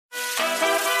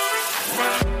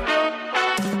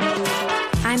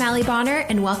Allie Bonner,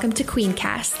 and welcome to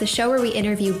Queencast, the show where we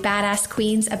interview badass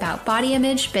queens about body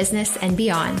image, business, and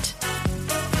beyond.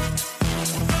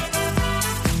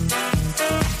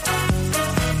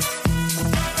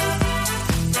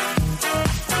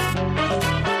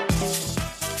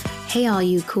 Hey, all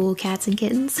you cool cats and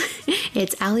kittens.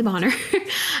 It's Allie Bonner.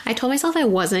 I told myself I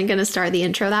wasn't going to start the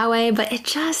intro that way, but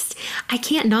I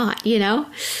can't not, you know?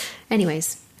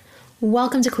 Anyways,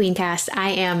 welcome to Queencast. I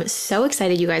am so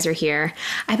excited you guys are here.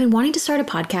 I've been wanting to start a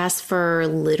podcast for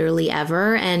literally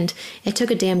ever, and it took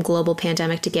a damn global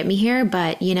pandemic to get me here,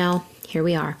 but you know, here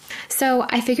we are. So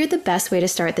I figured the best way to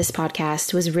start this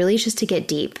podcast was really just to get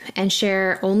deep and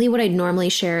share only what I'd normally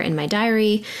share in my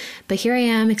diary. But here I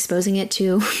am exposing it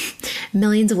to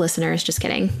millions of listeners. Just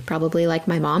kidding. Probably like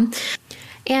my mom.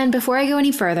 And before I go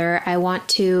any further, I want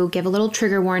to give a little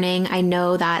trigger warning. I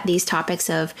know that these topics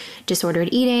of disordered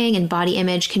eating and body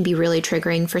image can be really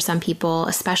triggering for some people,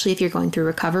 especially if you're going through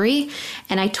recovery.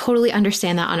 And I totally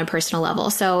understand that on a personal level.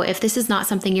 So if this is not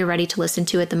something you're ready to listen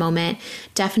to at the moment,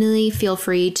 definitely feel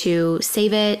free to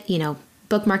save it,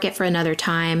 bookmark it for another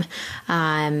time.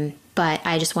 But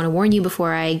I just want to warn you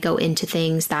before I go into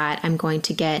things that I'm going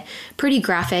to get pretty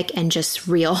graphic and just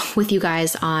real with you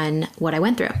guys on what I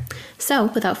went through. So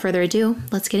without further ado,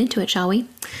 let's get into it, shall we?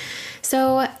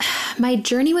 So my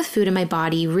journey with food in my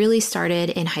body really started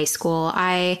in high school.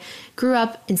 I grew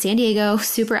up in San Diego,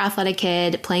 super athletic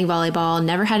kid, playing volleyball,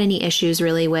 never had any issues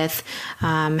really with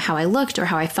how I looked or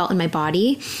how I felt in my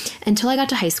body until I got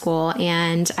to high school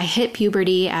and I hit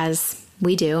puberty, as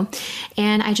we do.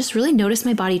 And I just really noticed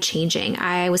my body changing.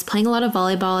 I was playing a lot of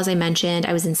volleyball, as I mentioned.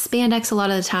 I was in spandex a lot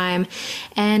of the time.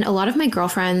 And a lot of my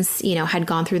girlfriends, had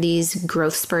gone through these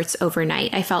growth spurts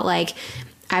overnight. I felt like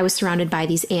I was surrounded by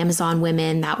these Amazon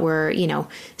women that were,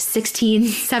 16,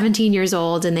 17 years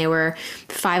old, and they were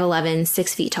 5'11",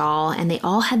 6 feet tall, and they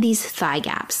all had these thigh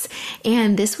gaps.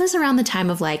 And this was around the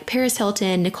time of like Paris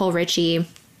Hilton, Nicole Richie,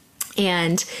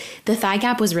 and the thigh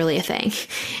gap was really a thing.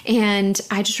 And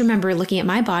I just remember looking at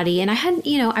my body and I had,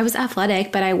 I was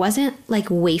athletic, but I wasn't like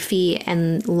wafy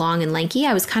and long and lanky.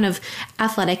 I was kind of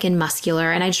athletic and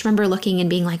muscular. And I just remember looking and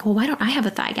being like, well, why don't I have a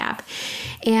thigh gap?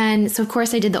 And so of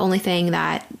course I did the only thing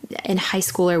that a high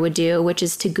schooler would do, which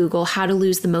is to Google how to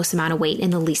lose the most amount of weight in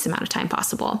the least amount of time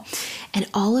possible. And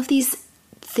all of these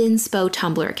Thinspo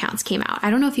Tumblr accounts came out. I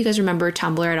don't know if you guys remember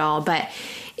Tumblr at all, but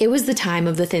it was the time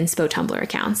of the Thinspo Tumblr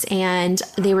accounts, and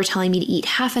they were telling me to eat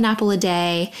half an apple a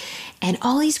day and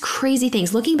all these crazy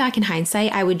things. Looking back in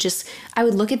hindsight, I would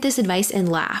look at this advice and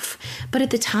laugh. But at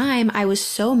the time, I was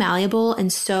so malleable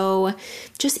and so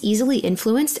just easily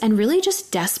influenced and really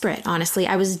just desperate, honestly.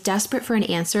 I was desperate for an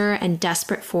answer and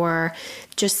desperate for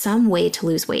just some way to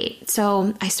lose weight.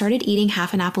 So I started eating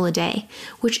half an apple a day,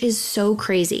 which is so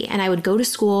crazy. And I would go to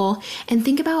school and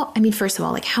think about, first of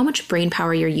all, like how much brain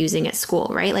power you're using at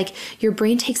school, right? Like your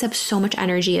brain takes up so much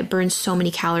energy, it burns so many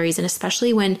calories. And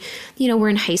especially when, we're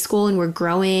in high school and we're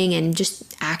growing and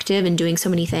just active and doing so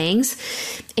many things.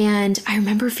 And I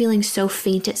remember feeling so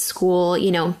faint at school,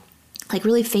 like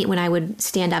really faint when I would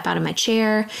stand up out of my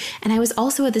chair. And I was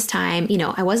also at this time,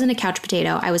 I wasn't a couch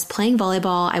potato. I was playing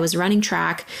volleyball. I was running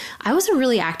track. I was a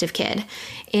really active kid.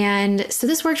 And so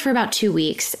this worked for about 2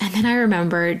 weeks. And then I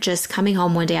remember just coming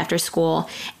home one day after school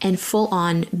and full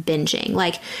on binging.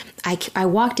 Like I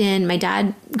walked in, my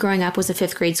dad growing up was a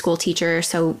 5th grade school teacher.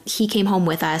 So he came home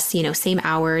with us, same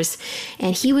hours,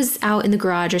 and he was out in the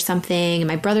garage or something. And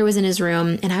my brother was in his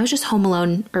room and I was just home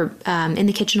alone or in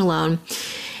the kitchen alone.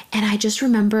 And I just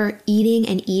remember eating,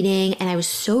 and I was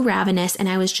so ravenous, and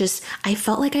I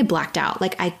felt like I blacked out.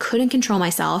 Like I couldn't control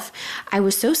myself. I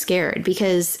was so scared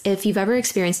because if you've ever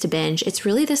experienced a binge, it's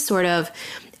really this sort of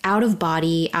out of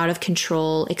body, out of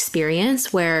control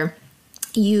experience where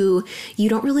you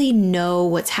don't really know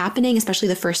what's happening, especially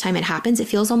the first time it happens. It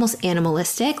feels almost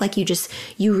animalistic, like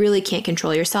you really can't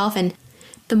control yourself. And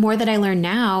the more that I learn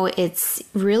now, it's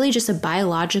really just a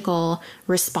biological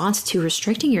response to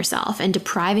restricting yourself and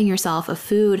depriving yourself of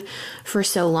food for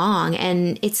so long.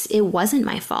 And it wasn't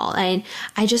my fault. I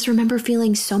just remember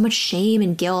feeling so much shame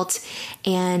and guilt,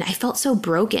 and I felt so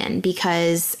broken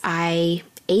because I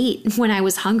ate when I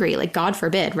was hungry, like God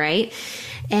forbid, right?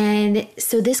 And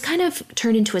so this kind of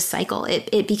turned into a cycle.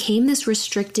 It became this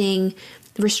restrict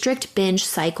binge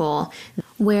cycle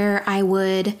where I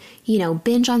would,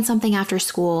 binge on something after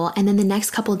school. And then the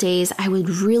next couple days, I would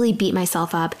really beat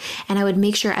myself up and I would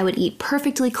make sure I would eat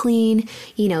perfectly clean,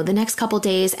 the next couple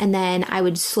days. And then I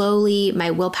would slowly,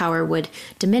 my willpower would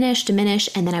diminish,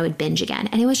 and then I would binge again.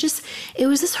 And it was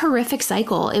this horrific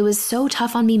cycle. It was so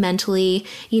tough on me mentally.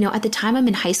 At the time I'm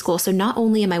in high school. So not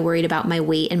only am I worried about my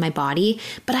weight and my body,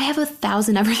 but I have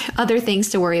 1,000 other things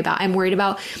to worry about. I'm worried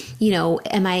about,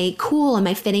 am I cool? Am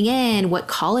I fitting in? What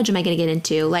college am I going to get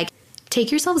into? Like, take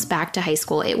yourselves back to high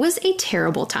school. It was a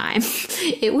terrible time.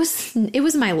 It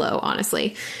was my low,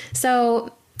 honestly.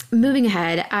 So moving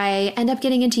ahead, I end up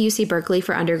getting into UC Berkeley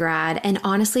for undergrad, and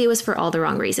honestly, it was for all the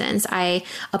wrong reasons. I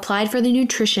applied for the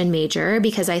nutrition major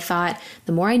because I thought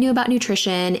the more I knew about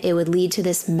nutrition, it would lead to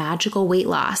this magical weight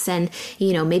loss, and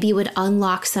maybe it would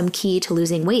unlock some key to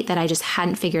losing weight that I just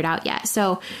hadn't figured out yet.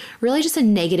 So really just a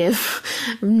negative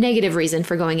reason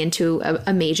for going into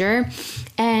a major,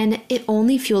 and it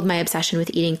only fueled my obsession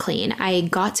with eating clean. I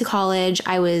got to college,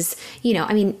 I was, you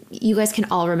guys can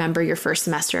all remember your first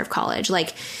semester of college.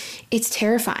 Like, it's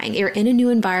terrifying. You're in a new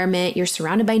environment. You're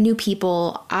surrounded by new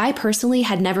people. I personally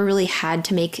had never really had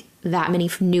to make that many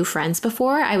new friends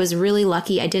before. I was really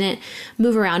lucky. I didn't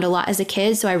move around a lot as a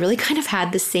kid. So I really kind of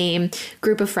had the same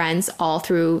group of friends all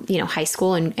through, high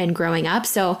school and growing up.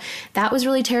 So that was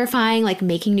really terrifying. Like,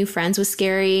 making new friends was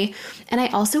scary. And I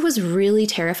also was really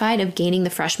terrified of gaining the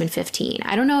freshman 15.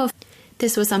 I don't know if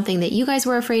this was something that you guys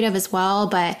were afraid of as well,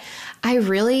 but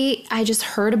I just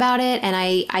heard about it, and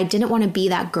I didn't want to be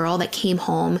that girl that came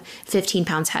home 15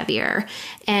 pounds heavier.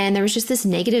 And there was just this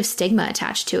negative stigma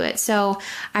attached to it. So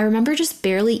I remember just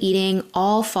barely eating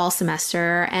all fall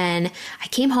semester, and I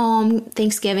came home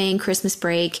Thanksgiving, Christmas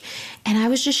break, and I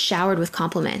was just showered with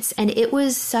compliments. And it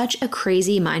was such a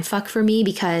crazy mindfuck for me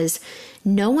because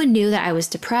no one knew that I was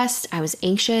depressed, I was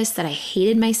anxious, that I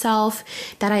hated myself,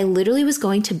 that I literally was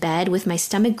going to bed with my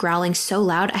stomach growling so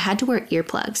loud I had to wear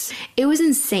earplugs. It was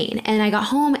insane. And I got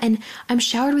home and I'm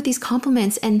showered with these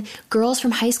compliments, and girls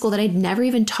from high school that I'd never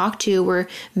even talked to were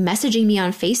messaging me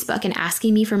on Facebook and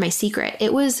asking me for my secret.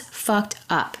 It was fucked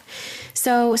up.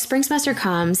 So spring semester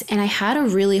comes and I had a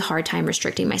really hard time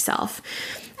restricting myself.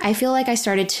 I feel like I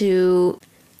started to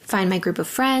find my group of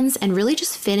friends and really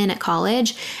just fit in at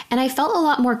college. And I felt a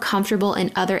lot more comfortable in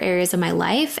other areas of my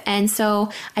life. And so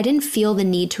I didn't feel the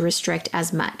need to restrict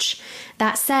as much.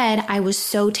 That said, I was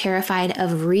so terrified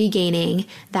of regaining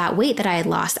that weight that I had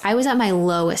lost. I was at my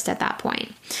lowest at that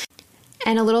point.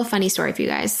 And a little funny story for you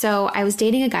guys. So I was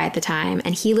dating a guy at the time,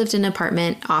 and he lived in an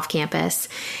apartment off campus,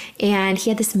 and he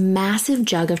had this massive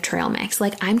jug of trail mix.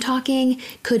 Like, I'm talking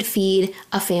could feed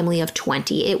a family of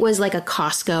 20. It was like a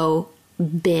Costco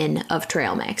bin of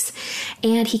trail mix.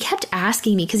 And he kept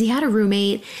asking me, because he had a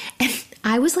roommate, and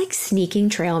I was like sneaking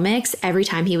trail mix every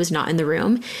time he was not in the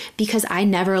room, because I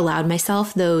never allowed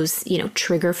myself those,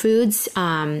 trigger foods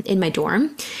in my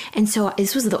dorm. And so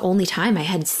this was the only time I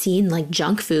had seen like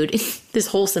junk food this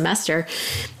whole semester.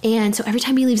 And so every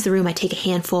time he leaves the room, I take a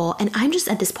handful, and I'm just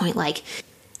at this point like,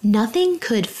 nothing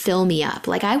could fill me up.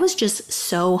 Like, I was just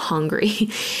so hungry.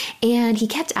 And he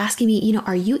kept asking me,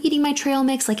 are you eating my trail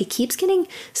mix? Like, it keeps getting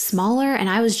smaller. And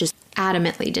I was just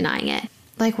adamantly denying it.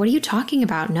 Like, what are you talking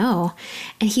about? No.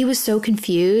 And he was so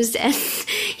confused. And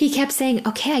he kept saying,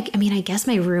 okay, I guess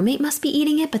my roommate must be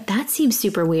eating it, but that seems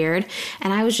super weird.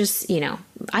 And I was just,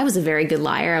 I was a very good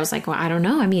liar. I was like, well, I don't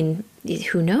know.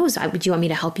 Who knows? Do you want me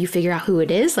to help you figure out who it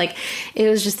is? Like, it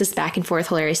was just this back and forth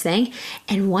hilarious thing.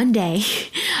 And one day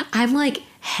I'm like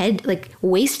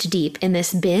waist deep in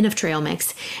this bin of trail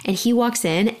mix, and he walks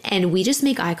in and we just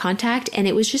make eye contact. And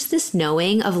it was just this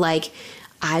knowing of like,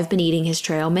 I've been eating his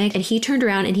trail mix, and he turned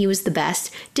around and he was the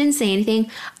best, didn't say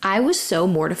anything. I was so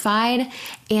mortified.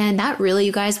 And that really,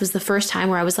 you guys, was the first time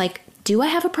where I was like, do I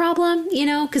have a problem?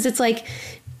 Because it's like,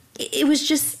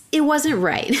 it wasn't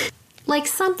right. Like,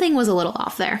 something was a little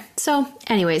off there. So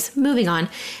anyways, moving on.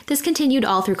 This continued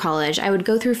all through college. I would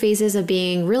go through phases of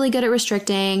being really good at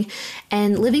restricting,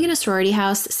 and living in a sorority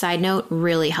house, side note,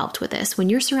 really helped with this. When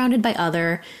you're surrounded by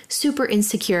other super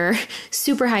insecure,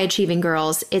 super high achieving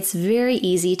girls, it's very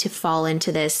easy to fall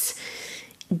into this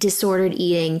disordered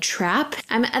eating trap.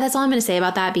 That's all I'm going to say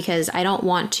about that, because I don't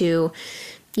want to,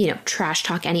 trash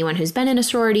talk anyone who's been in a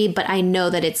sorority, but I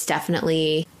know that it's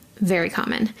definitely very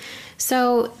common.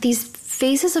 So these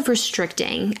phases of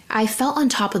restricting, I felt on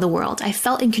top of the world. I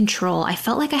felt in control. I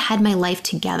felt like I had my life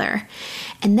together.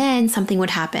 And then something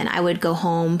would happen. I would go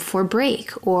home for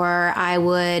break, or I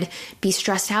would be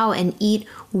stressed out and eat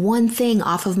one thing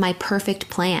off of my perfect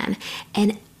plan.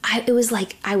 And it was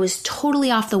like I was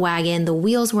totally off the wagon. The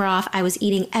wheels were off. I was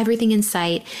eating everything in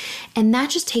sight. And that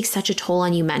just takes such a toll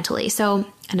on you mentally. So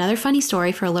another funny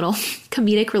story for a little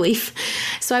comedic relief.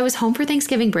 So I was home for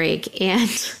Thanksgiving break and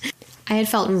I had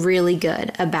felt really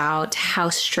good about how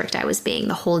strict I was being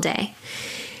the whole day.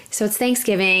 So it's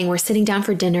Thanksgiving. We're sitting down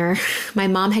for dinner. My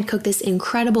mom had cooked this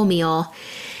incredible meal.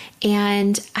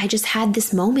 And I just had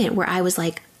this moment where I was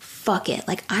like, fuck it.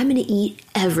 Like, I'm going to eat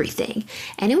everything.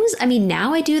 And it was, I mean,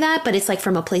 now I do that, but it's like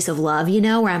from a place of love, you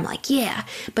know, where I'm like, yeah.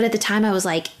 But at the time I was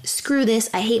like, screw this.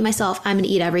 I hate myself. I'm going to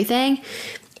eat everything.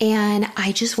 And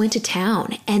I just went to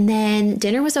town. And then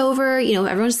dinner was over, you know,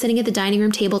 everyone's sitting at the dining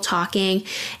room table talking.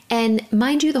 And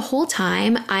mind you, the whole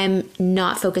time I'm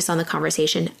not focused on the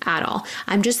conversation at all.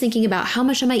 I'm just thinking about how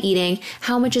much am I eating?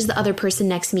 How much is the other person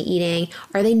next to me eating?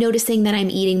 Are they noticing that I'm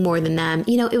eating more than them?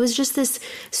 You know, it was just this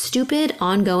stupid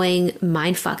ongoing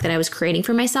mind fuck that I was creating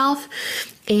for myself.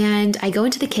 And I go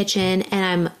into the kitchen and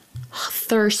I'm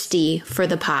thirsty for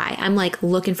the pie. I'm like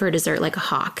looking for a dessert like a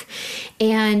hawk.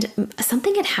 And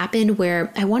something had happened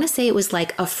where I want to say it was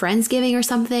like a Friendsgiving or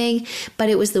something, but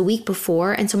it was the week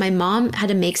before. And so my mom had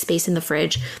to make space in the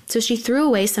fridge. So she threw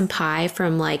away some pie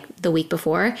from like the week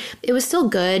before. It was still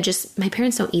good. Just my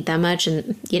parents don't eat that much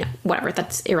and, you know, whatever,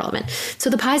 that's irrelevant. So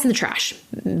the pie's in the trash,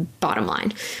 bottom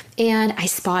line. And I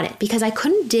spot it because I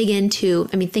couldn't dig into,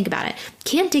 I mean, think about it.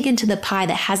 Can't dig into the pie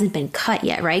that hasn't been cut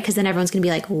yet, right? Because then everyone's going to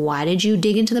be like, why did you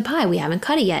dig into the pie? We haven't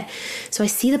cut it yet. So I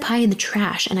see the pie in the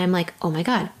trash and I'm like, oh my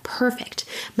God, perfect.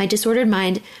 My disordered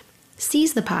mind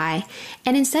sees the pie.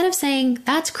 And instead of saying,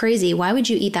 that's crazy, why would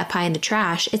you eat that pie in the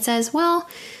trash? It says, well,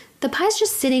 the pie's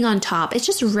just sitting on top. It's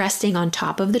just resting on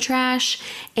top of the trash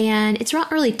and it's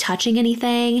not really touching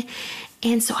anything.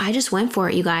 And so I just went for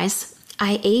it, you guys.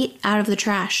 I ate out of the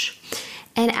trash.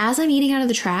 And as I'm eating out of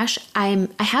the trash, I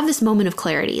have this moment of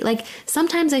clarity. Like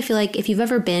sometimes I feel like if you've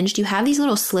ever binged, you have these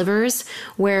little slivers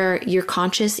where your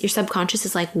subconscious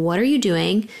is like, what are you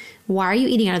doing? Why are you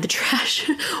eating out of the trash?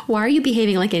 Why are you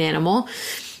behaving like an animal?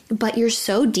 But you're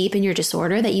so deep in your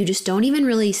disorder that you just don't even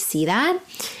really see that.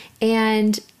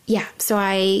 And yeah, so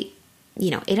I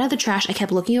ate out of the trash. I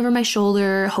kept looking over my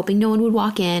shoulder, hoping no one would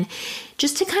walk in,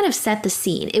 just to kind of set the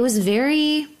scene. It was a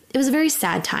very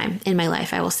sad time in my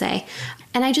life, I will say.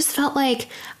 And I just felt like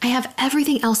I have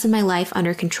everything else in my life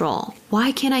under control.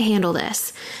 Why can't I handle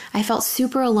this? I felt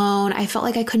super alone. I felt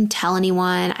like I couldn't tell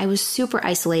anyone. I was super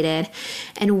isolated.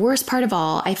 And worst part of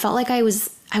all, I felt like I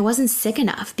wasn't sick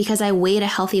enough because I weighed a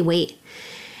healthy weight.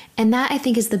 And that I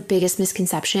think is the biggest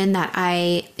misconception that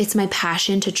it's my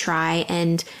passion to try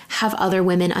and have other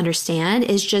women understand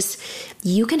is just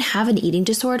you can have an eating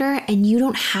disorder and you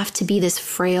don't have to be this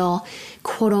frail,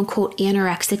 quote unquote,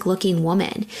 anorexic looking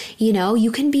woman. You know,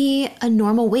 you can be a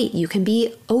normal weight. You can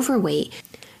be overweight.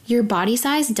 Your body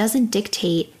size doesn't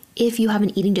dictate if you have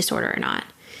an eating disorder or not.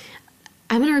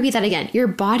 I'm going to repeat that again. Your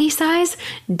body size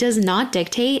does not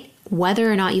dictate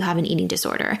whether or not you have an eating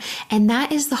disorder. And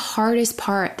that is the hardest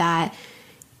part that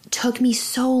took me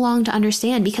so long to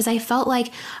understand because I felt like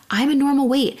I'm a normal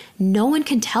weight. No one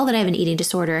can tell that I have an eating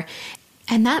disorder.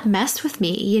 And that messed with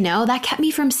me, you know, that kept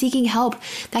me from seeking help.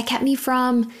 That kept me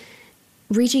from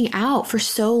reaching out for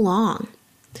so long.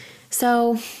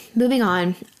 So moving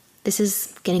on, this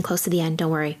is getting close to the end.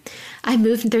 Don't worry.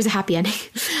 There's a happy ending.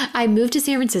 I moved to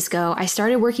San Francisco. I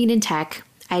started working in tech.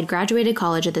 I had graduated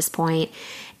college at this point.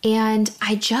 And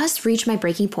I just reached my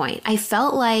breaking point. I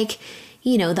felt like,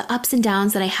 you know, the ups and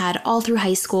downs that I had all through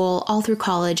high school, all through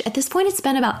college. At this point, it's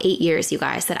been about 8 years, you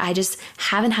guys, that I just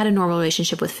haven't had a normal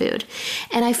relationship with food.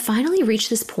 And I finally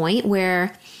reached this point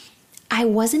where I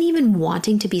wasn't even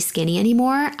wanting to be skinny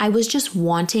anymore. I was just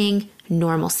wanting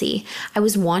normalcy. I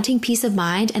was wanting peace of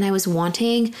mind and I was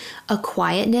wanting a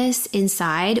quietness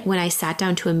inside when I sat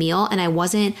down to a meal and I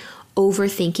wasn't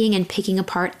overthinking and picking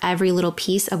apart every little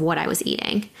piece of what I was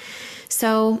eating.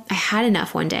 So I had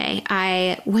enough one day.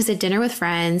 I was at dinner with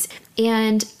friends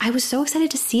and I was so excited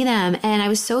to see them and I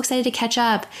was so excited to catch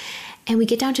up. And we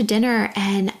get down to dinner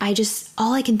and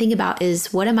all I can think about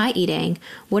is what am I eating?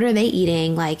 What are they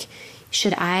eating? Like,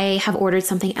 should I have ordered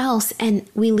something else? And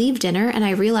we leave dinner and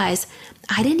I realize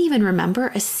I didn't even remember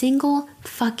a single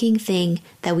fucking thing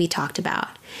that we talked about.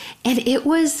 And it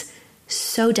was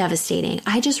so devastating.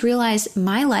 I just realized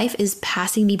my life is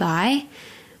passing me by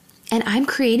and I'm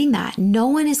creating that. No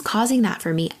one is causing that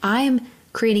for me. I'm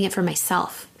creating it for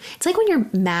myself. It's like when you're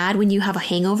mad when you have a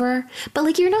hangover, but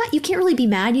like you can't really be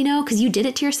mad, you know, because you did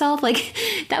it to yourself. Like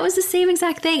that was the same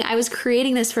exact thing. I was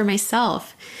creating this for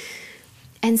myself.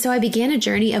 And so I began a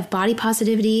journey of body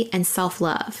positivity and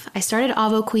self-love. I started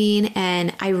Avo Queen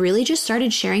and I really just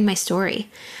started sharing my story.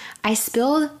 I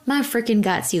spilled my freaking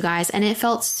guts, you guys, and it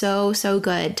felt so, so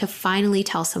good to finally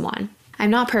tell someone.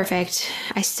 I'm not perfect.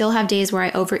 I still have days where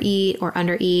I overeat or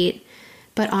undereat,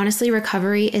 but honestly,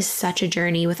 recovery is such a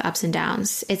journey with ups and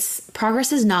downs.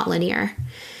 Progress is not linear.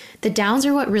 The downs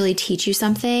are what really teach you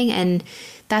something, and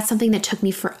that's something that took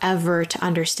me forever to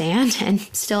understand, and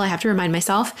still I have to remind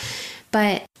myself,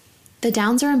 but the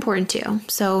downs are important too,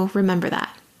 so remember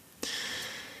that.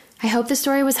 I hope the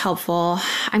story was helpful.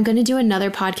 I'm going to do another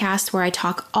podcast where I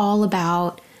talk all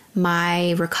about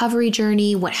my recovery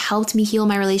journey, what helped me heal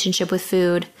my relationship with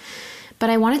food, but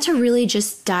I wanted to really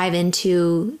just dive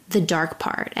into the dark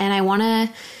part, and I want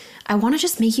to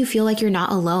just make you feel like you're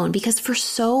not alone, because for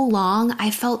so long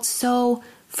I felt so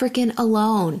freaking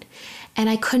alone and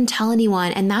I couldn't tell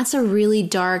anyone, and that's a really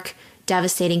dark,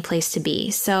 devastating place to be.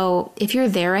 So if you're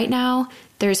there right now,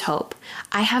 there's hope.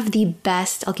 I have the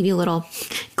best, I'll give you a little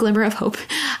glimmer of hope.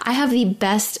 I have the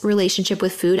best relationship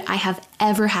with food I have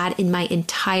ever had in my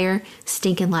entire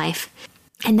stinking life.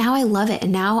 And now I love it.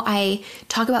 And now I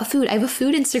talk about food. I have a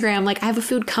food Instagram, like I have a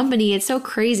food company. It's so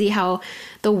crazy how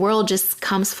the world just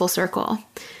comes full circle.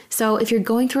 So if you're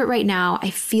going through it right now, I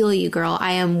feel you, girl.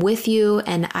 I am with you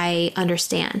and I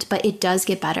understand, but it does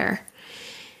get better.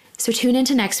 So tune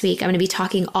into next week. I'm going to be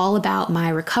talking all about my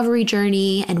recovery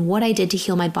journey and what I did to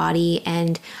heal my body.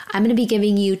 And I'm going to be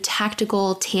giving you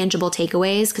tactical, tangible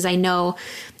takeaways, because I know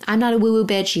I'm not a woo-woo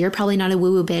bitch. You're probably not a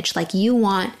woo-woo bitch. Like, you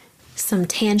want some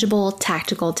tangible,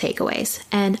 tactical takeaways.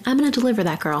 And I'm going to deliver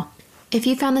that, girl. If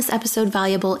you found this episode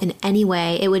valuable in any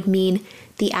way, it would mean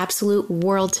the absolute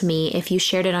world to me if you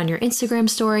shared it on your Instagram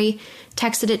story,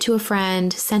 texted it to a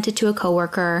friend, sent it to a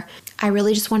coworker. I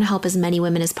really just want to help as many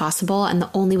women as possible, and the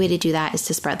only way to do that is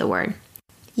to spread the word.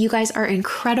 You guys are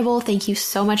incredible. Thank you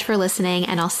so much for listening,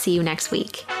 and I'll see you next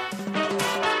week.